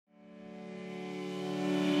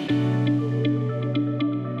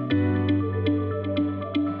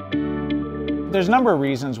There's a number of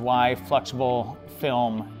reasons why flexible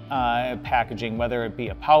film packaging, whether it be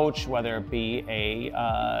a pouch, whether it be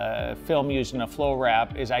a film used in a flow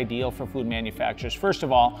wrap, is ideal for food manufacturers. First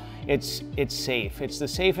of all, it's safe. It's the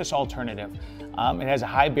safest alternative. It has a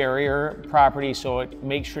high barrier property, so it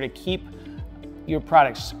makes sure to keep your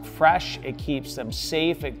products fresh, it keeps them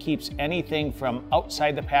safe, it keeps anything from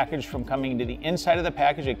outside the package from coming to the inside of the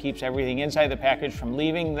package, it keeps everything inside the package from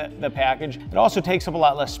leaving the package. It also takes up a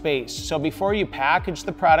lot less space. So before you package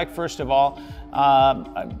the product, first of all,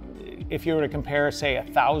 if you were to compare, say,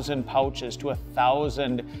 1,000 pouches to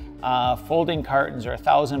 1,000 folding cartons or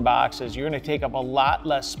 1,000 boxes, you're going to take up a lot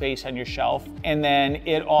less space on your shelf. And then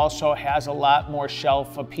it also has a lot more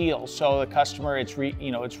shelf appeal. So the customer, it's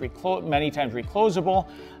many times reclosable.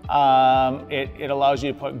 It allows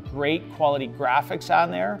you to put great quality graphics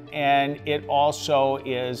on there, and it also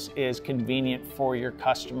is convenient for your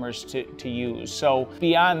customers to use. So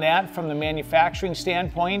beyond that, from the manufacturing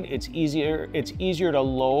standpoint, it's easier to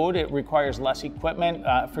load. It requires less equipment.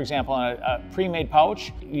 For example, on a pre-made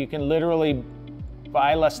pouch, you can literally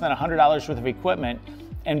buy less than $100 worth of equipment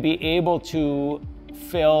and be able to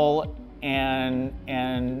fill and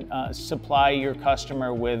supply your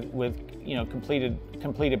customer with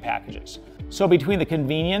completed packages. So between the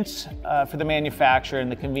convenience for the manufacturer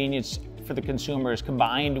and the convenience for the consumers,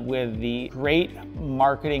 combined with the great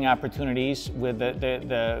marketing opportunities, with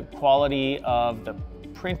the quality of the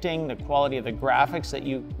printing, the quality of the graphics that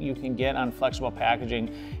you can get on flexible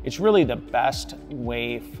packaging, it's really the best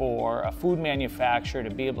way for a food manufacturer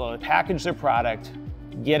to be able to package their product,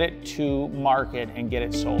 get it to market, and get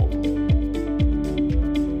it sold.